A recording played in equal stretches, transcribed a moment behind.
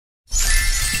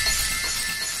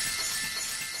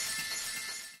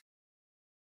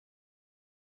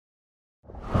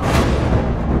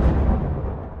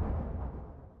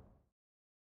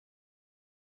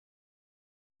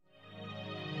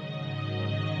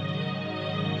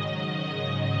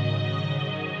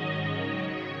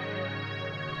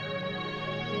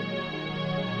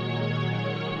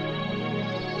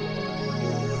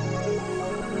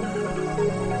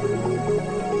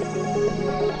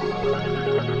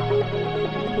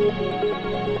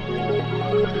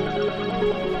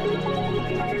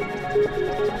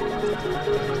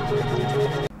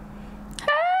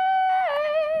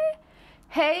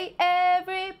Hey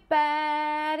everybody!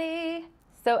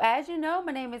 So as you know,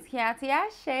 my name is Kianti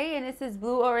Ayshea and this is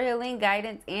Blue Aura Healing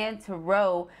Guidance and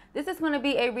Tarot. This is going to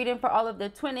be a reading for all of the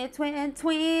twins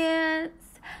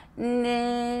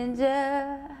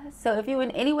ninja. So if you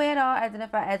in any way at all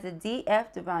identify as a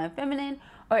DF Divine Feminine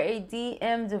or a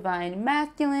DM Divine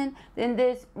Masculine, then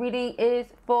this reading is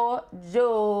for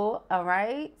you.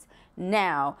 Alright?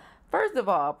 Now, first of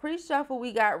all, pre-shuffle,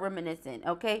 we got reminiscent,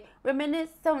 okay? Reminisce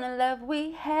on the love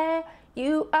we had.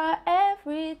 You are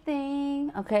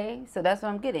everything, okay? So that's what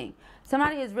I'm getting.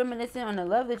 Somebody is reminiscing on the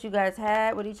love that you guys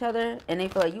had with each other, and they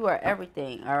feel like you are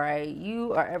everything, all right?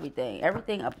 You are everything.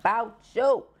 Everything about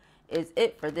you is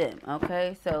it for them,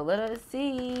 okay? So let us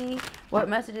see what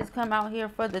messages come out here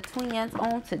for the twins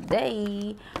on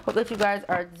today. Hope that you guys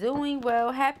are doing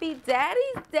well. Happy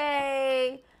Daddy's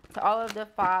Day to all of the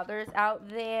fathers out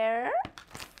there.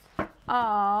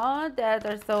 Aw, dads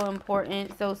are so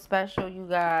important, so special, you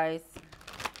guys.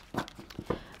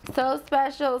 So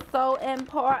special, so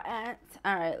important.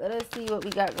 All right, let us see what we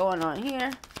got going on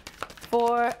here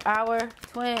for our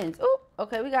twins. Oh,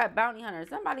 okay, we got bounty hunter.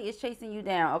 Somebody is chasing you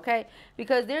down, okay?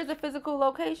 Because there's a physical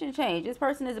location change. This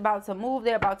person is about to move.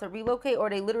 They're about to relocate, or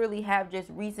they literally have just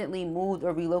recently moved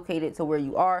or relocated to where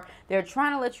you are. They're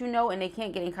trying to let you know, and they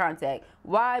can't get in contact.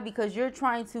 Why? Because you're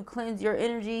trying to cleanse your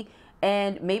energy,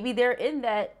 and maybe they're in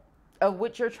that of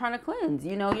what you're trying to cleanse.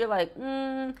 You know, you're like,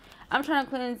 I'm trying to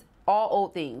cleanse all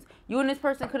old things. You and this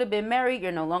person could have been married.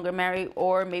 You're no longer married.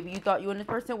 Or maybe you thought you and this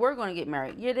person were going to get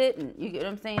married. You didn't. You get what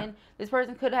I'm saying? This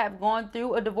person could have gone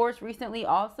through a divorce recently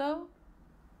also.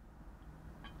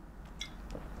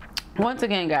 Once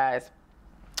again, guys,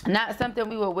 not something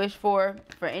we would wish for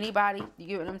anybody. You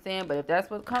get what I'm saying? But if that's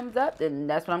what comes up, then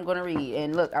that's what I'm going to read.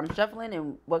 And look, I'm shuffling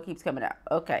and what keeps coming out.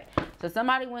 Okay. So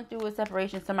somebody went through a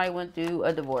separation. Somebody went through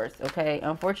a divorce. Okay.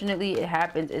 Unfortunately, it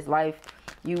happens. It's life.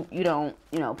 You don't,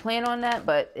 plan on that,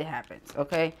 but it happens.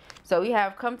 Okay. So we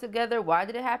have come together. Why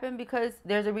did it happen? Because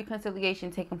there's a reconciliation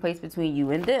taking place between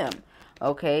you and them.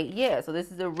 Okay. Yeah. So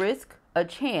this is a risk, a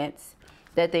chance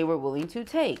that they were willing to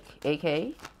take.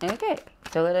 Okay. Okay.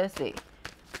 So let us see.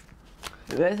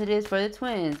 The messages for the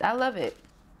twins. I love it.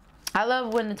 I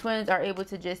love when the twins are able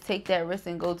to just take that risk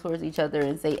and go towards each other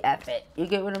and say F it. You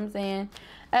get what I'm saying?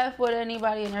 F what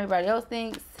anybody and everybody else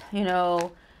thinks.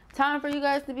 Time for you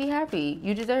guys to be happy.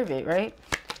 You deserve it, right?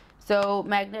 So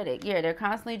magnetic. Yeah, they're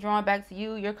constantly drawn back to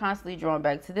you. You're constantly drawn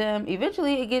back to them.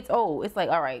 Eventually it gets old. It's like,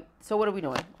 all right, so what are we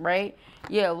doing, right?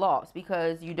 Yeah, lost,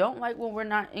 because you don't like when we're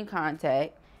not in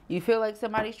contact. You feel like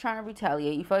somebody's trying to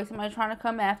retaliate. You feel like somebody's trying to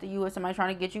come after you, or somebody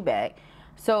trying to get you back.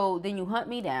 So then you hunt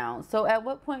me down. So at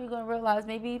what point are you going to realize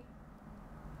maybe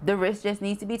the risk just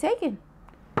needs to be taken?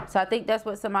 So I think that's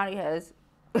what somebody has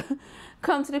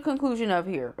come to the conclusion of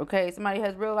here. Okay, somebody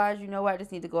has realized, you know what, I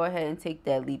just need to go ahead and take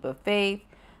that leap of faith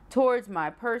towards my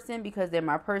person, because they're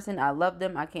my person. I love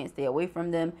them. I can't stay away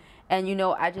from them. And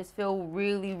I just feel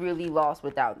really, really lost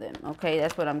without them. Okay,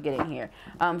 that's what I'm getting here.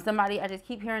 Somebody, I just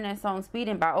keep hearing that song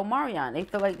Speeding by Omarion. They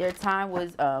feel like their time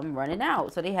was running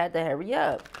out, so they had to hurry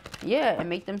up. Yeah, and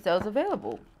make themselves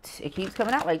available. It keeps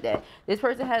coming out like that. This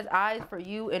person has eyes for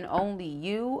you and only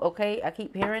you. Okay, I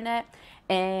keep hearing that.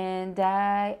 And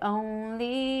I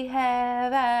only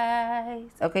have eyes.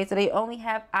 Okay, so they only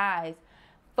have eyes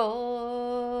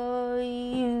for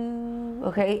you.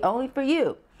 Okay, only for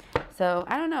you. So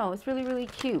I don't know, it's really, really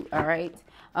cute. All right,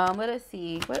 let us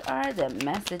see, what are the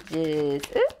messages?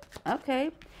 Ooh,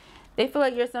 okay, they feel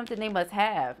like you're something they must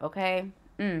have. Okay.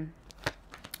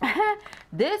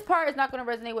 This part is not going to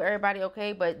resonate with everybody,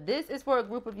 okay? But this is for a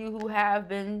group of you who have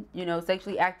been,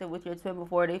 sexually active with your twin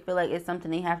before. They feel like it's something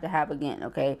they have to have again,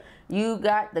 okay? You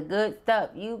got the good stuff.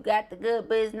 You got the good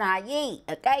business,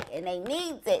 okay? And they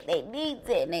needs it. They needs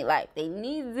it in their life. They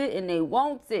needs it and they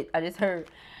wants it. I just heard,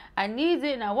 I needs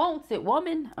it and I wants it,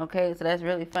 woman. Okay, so that's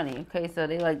really funny. Okay, so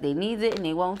they needs it and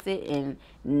they wants it, and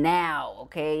now,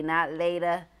 okay? Not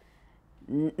later.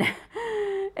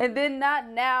 And then not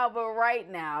now, but right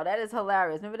now. That is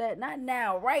hilarious. Remember that? Not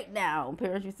now, right now.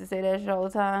 Parents used to say that shit all the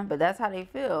time, but that's how they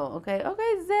feel. Okay,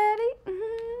 okay, Zaddy.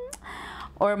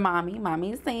 Or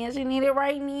mommy's saying she need it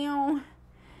right now.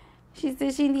 She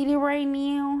said she need it right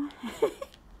now.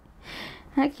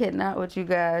 I cannot with you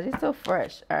guys. It's so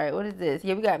fresh. All right, what is this?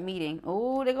 Yeah, we got meeting.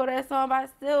 Oh, they go that song by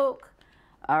Silk.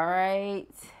 All right,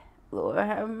 Lord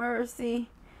have mercy.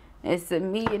 It's a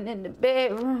meeting in the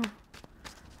bedroom.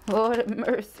 Lord have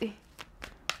mercy.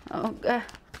 Oh, God.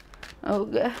 Oh,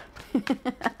 God.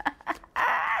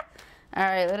 All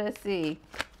right, let us see.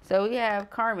 So we have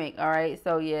karmic. All right.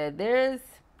 So yeah, there's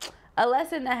a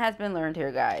lesson that has been learned here,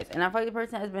 guys. And I feel like the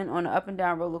person has been on an up and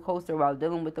down roller coaster while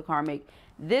dealing with the karmic.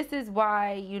 This is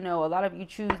why, you know, a lot of you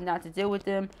choose not to deal with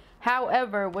them.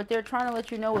 However, what they're trying to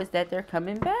let you know is that they're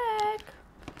coming back.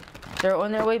 They're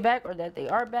on their way back, or that they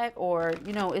are back, or,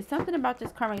 you know, it's something about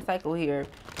this karmic cycle here.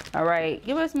 All right.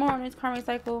 Give us more on this karmic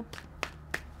cycle.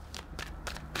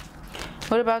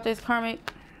 What about this karmic?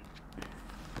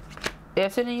 They're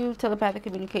sending you telepathic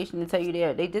communication to tell you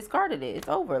they discarded it. It's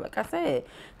over. Like I said,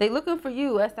 they looking for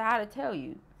you as to how to tell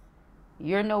you.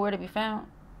 You're nowhere to be found.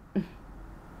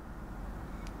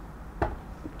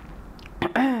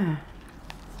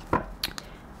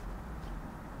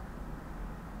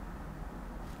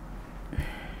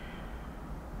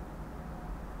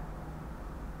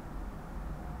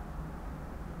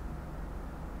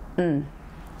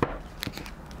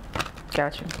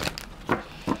 Gotcha.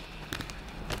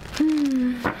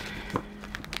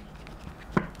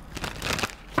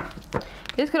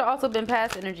 This could have also been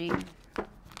past energy.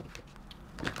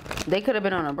 They could have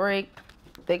been on a break.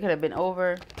 They could have been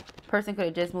over. Person could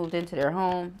have just moved into their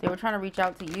home. They were trying to reach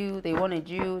out to you. They wanted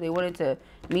you. They wanted to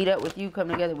meet up with you, come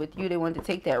together with you. They wanted to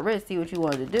take that risk, see what you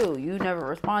wanted to do. You never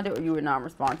responded, or you were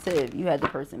non-responsive. You had the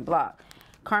person blocked.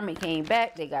 Karmic came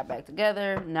back. They got back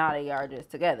together. Now they are just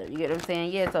together. You get what I'm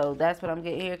saying? Yeah, so that's what I'm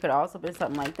getting here. Could have also been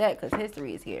something like that, because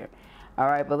history is here. All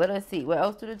right, but let us see. What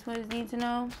else do the twins need to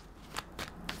know?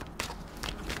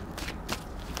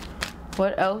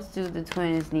 What else do the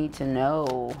twins need to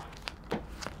know?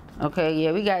 Okay,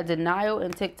 yeah, we got denial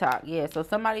and TikTok. Yeah, so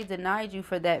somebody denied you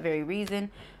for that very reason.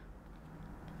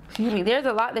 Excuse me. There's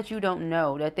a lot that you don't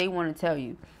know that they want to tell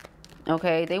you.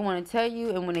 Okay, they want to tell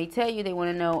you, and when they tell you, they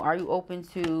want to know, are you open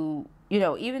to, you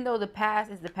know, even though the past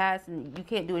is the past and you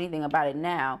can't do anything about it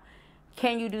now,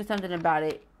 can you do something about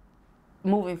it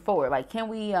moving forward? Like, can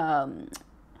we, how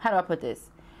do I put this?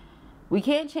 We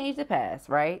can't change the past,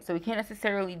 right? So we can't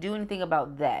necessarily do anything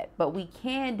about that, but we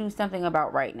can do something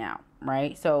about right now,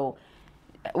 right? So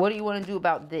what do you want to do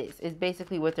about this is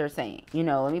basically what they're saying. You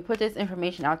know, let me put this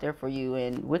information out there for you,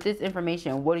 and with this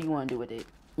information, what do you want to do with it?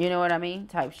 You know what I mean?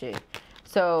 Type shit.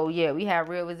 So yeah, we have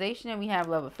realization and we have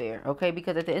love affair, okay?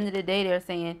 Because at the end of the day, they're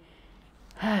saying,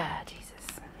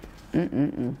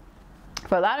 Jesus.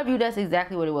 For a lot of you, that's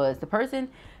exactly what it was. The person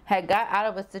had got out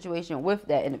of a situation with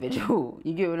that individual.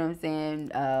 You get what I'm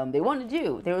saying? They wanted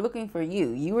you. They were looking for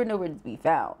you. You were nowhere to be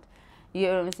found. You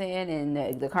get what I'm saying?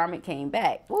 And the karmic came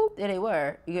back. Whoop, there they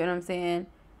were. You get what I'm saying?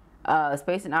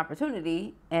 Space and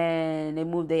opportunity, and they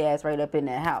moved their ass right up in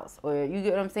that house. Or you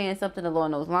get what I'm saying? Something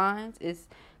along those lines is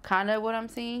kind of what I'm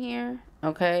seeing here.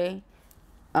 Okay.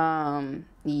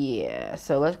 Yeah,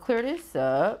 so let's clear this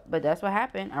up. But that's what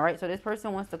happened. All right, so this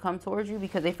person wants to come towards you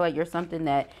because they feel like you're something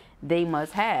that they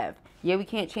must have. Yeah, we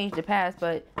can't change the past,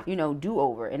 but, you know, do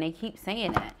over. And they keep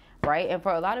saying that, right? And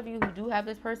for a lot of you who do have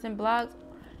this person blocked,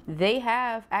 they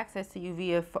have access to you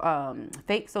via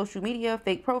fake social media,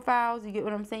 fake profiles. You get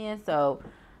what I'm saying? So,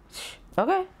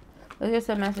 okay. Let's get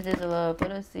some messages of love.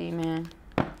 Let us see, man.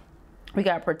 We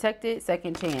got protected,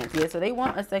 second chance. Yeah, so they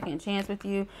want a second chance with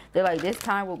you. They're like, this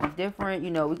time will be different. You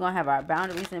know, we're going to have our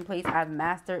boundaries in place. I've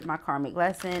mastered my karmic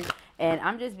lesson. And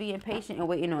I'm just being patient and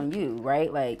waiting on you,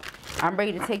 right? Like, I'm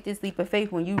ready to take this leap of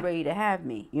faith when you're ready to have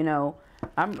me, you know.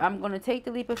 I'm going to take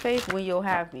the leap of faith when you'll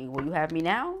have me. Will you have me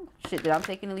now? Shit, that I'm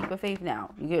taking the leap of faith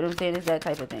now. You get what I'm saying? It's that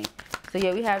type of thing. So,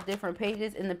 yeah, we have different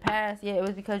pages. In the past, yeah, it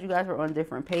was because you guys were on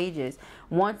different pages.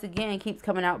 Once again, keeps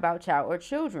coming out about child or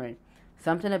children.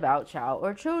 Something about child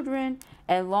or children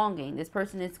and longing. This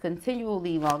person is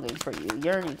continually longing for you,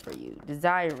 yearning for you,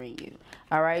 desiring you.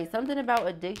 All right. Something about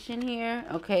addiction here.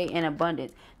 Okay. And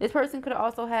abundance. This person could have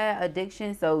also had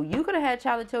addiction. So you could have had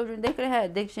child or children. They could have had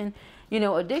addiction. You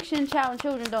know, addiction, child, and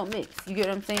children don't mix. You get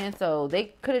what I'm saying? So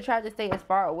they could have tried to stay as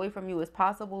far away from you as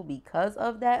possible because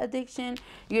of that addiction.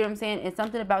 You get what I'm saying? And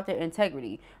something about their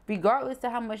integrity. Regardless to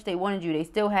how much they wanted you, they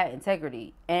still had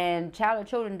integrity. And child or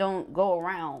children don't go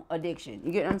around addiction.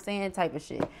 You get what I'm saying? Type of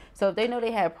shit. So if they know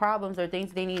they had problems or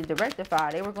things they needed to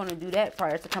rectify, they were going to do that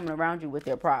prior to coming around you with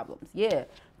their problems. Yeah.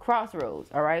 Crossroads.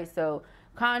 All right. So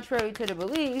contrary to the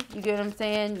belief, you get what I'm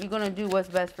saying, you're going to do what's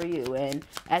best for you. And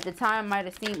at the time, might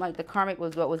have seemed like the karmic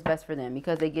was what was best for them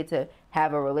because they get to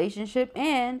have a relationship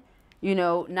and, you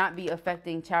know, not be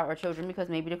affecting child or children because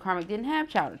maybe the karmic didn't have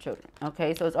child or children.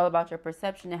 Okay, so it's all about your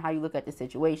perception and how you look at the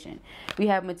situation. We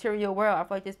have material world. I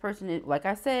feel like this person, like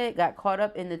I said, got caught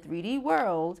up in the 3D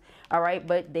world. All right,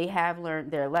 but they have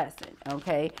learned their lesson.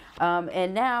 Okay,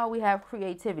 and now we have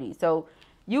creativity. So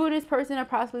You and this person are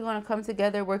possibly going to come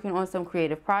together working on some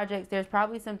creative projects. There's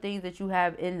probably some things that you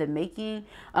have in the making,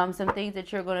 some things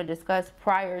that you're going to discuss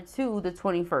prior to the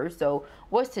 21st. So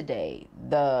what's today?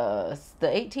 The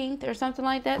 18th or something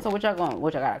like that. So what y'all got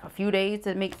like a few days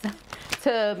to make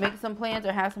some plans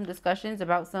or have some discussions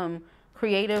about some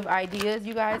creative ideas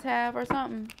you guys have or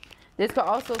something. This could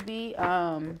also be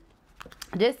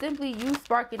just simply you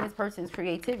sparking this person's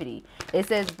creativity. It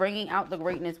says bringing out the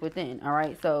greatness within. All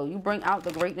right, so you bring out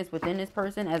the greatness within this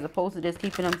person as opposed to just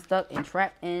keeping them stuck and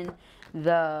trapped in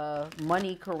the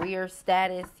money, career,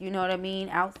 status, you know what I mean,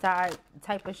 outside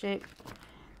type of shit.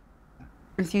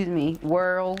 Excuse me,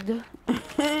 world.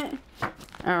 All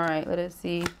right, let us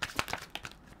see.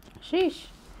 Sheesh.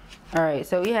 All right,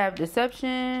 so we have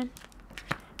deception,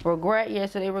 regret. Yeah,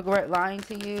 so they regret lying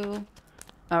to you.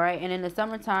 All right, and in the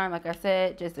summertime, like I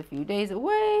said, just a few days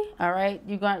away. All right,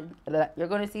 you're going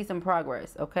to see some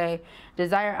progress. Okay,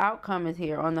 desired outcome is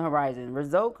here on the horizon.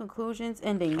 Result, conclusions,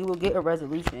 ending. You will get a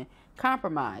resolution.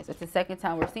 Compromise. That's the second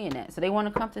time we're seeing that. So they want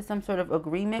to come to some sort of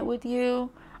agreement with you.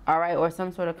 All right, or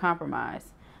some sort of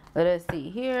compromise. Let us see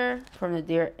here from the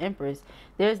Dear Empress.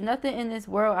 There's nothing in this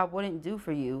world I wouldn't do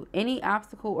for you. Any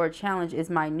obstacle or challenge is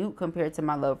minute compared to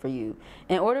my love for you.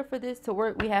 In order for this to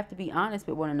work, we have to be honest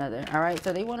with one another. All right.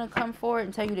 So they want to come forward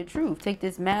and tell you the truth. Take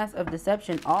this mask of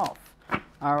deception off.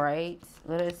 All right.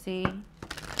 Let us see.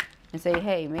 And say,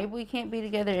 hey, maybe we can't be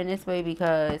together in this way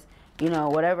because, you know,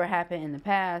 whatever happened in the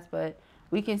past. But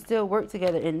we can still work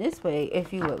together in this way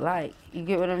if you would like. You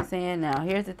get what I'm saying? Now,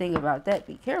 here's the thing about that.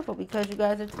 Be careful because you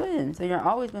guys are twins. So you're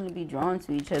always going to be drawn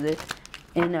to each other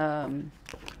in a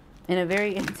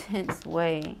very intense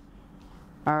way.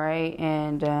 All right?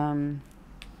 And,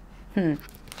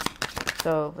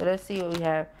 so let us see what we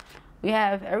have. We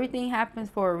have everything happens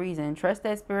for a reason. Trust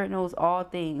that spirit knows all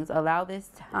things. Allow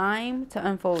this time to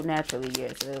unfold naturally.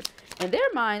 Yeah, so in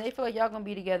their mind, they feel like y'all going to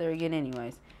be together again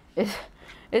anyways.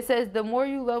 It says, the more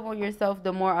you love on yourself,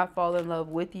 the more I fall in love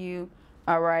with you.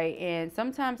 All right. And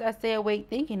sometimes I stay awake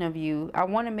thinking of you. I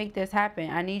want to make this happen.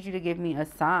 I need you to give me a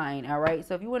sign. All right.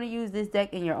 So if you want to use this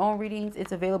deck in your own readings,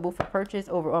 it's available for purchase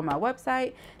over on my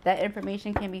website. That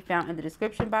information can be found in the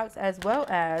description box, as well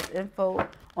as info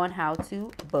on how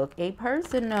to book a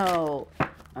personal.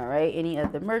 All right. Any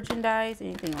other merchandise,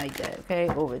 anything like that. Okay.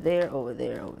 Over there, over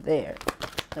there, over there.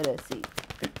 Let us see.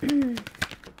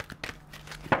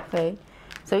 Okay.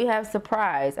 So you have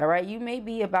surprise, all right? You may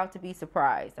be about to be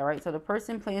surprised, all right? So the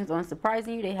person plans on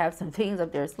surprising you. They have some things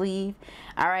up their sleeve,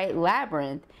 all right?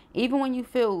 Labyrinth. Even when you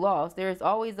feel lost, there is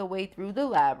always a way through the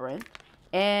labyrinth.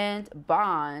 And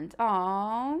bond.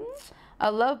 Aww.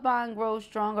 A love bond grows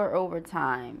stronger over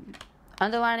time.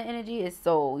 Underlying energy is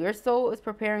soul. Your soul is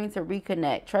preparing to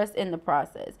reconnect. Trust in the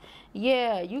process.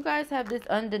 Yeah, you guys have this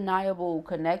undeniable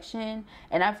connection.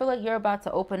 And I feel like you're about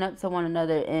to open up to one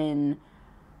another in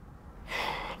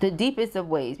the deepest of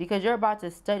ways, because you're about to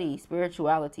study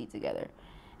spirituality together.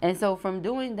 And so from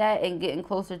doing that and getting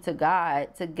closer to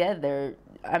God together,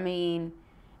 I mean,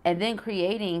 and then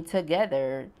creating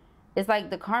together, it's like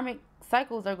the karmic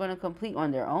cycles are going to complete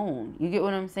on their own. You get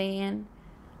what I'm saying?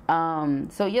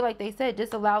 So yeah, like they said,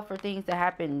 just allow for things to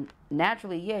happen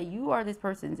naturally. Yeah, you are this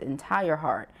person's entire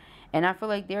heart, and I feel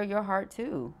like they're your heart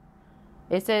too.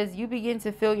 It says you begin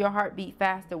to feel your heart beat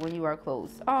faster when you are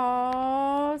close.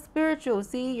 Oh, spiritual.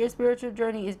 See, your spiritual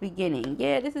journey is beginning.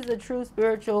 Yeah, this is a true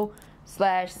spiritual /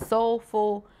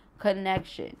 soulful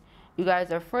connection. You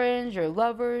guys are friends, you're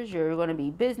lovers, you're going to be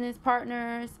business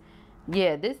partners.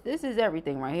 Yeah, this is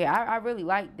everything right here. I really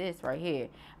like this right here.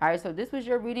 All right, so this was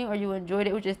your reading, or you enjoyed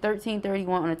it, which is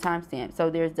 1331 on a timestamp. So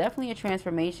there's definitely a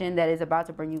transformation that is about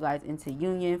to bring you guys into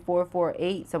union.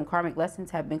 448, some karmic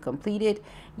lessons have been completed.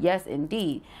 Yes,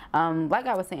 indeed. Like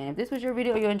I was saying, if this was your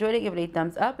video or you enjoyed it, give it a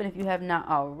thumbs up. And if you have not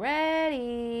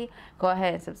already, go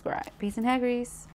ahead and subscribe. Peace and hair grease.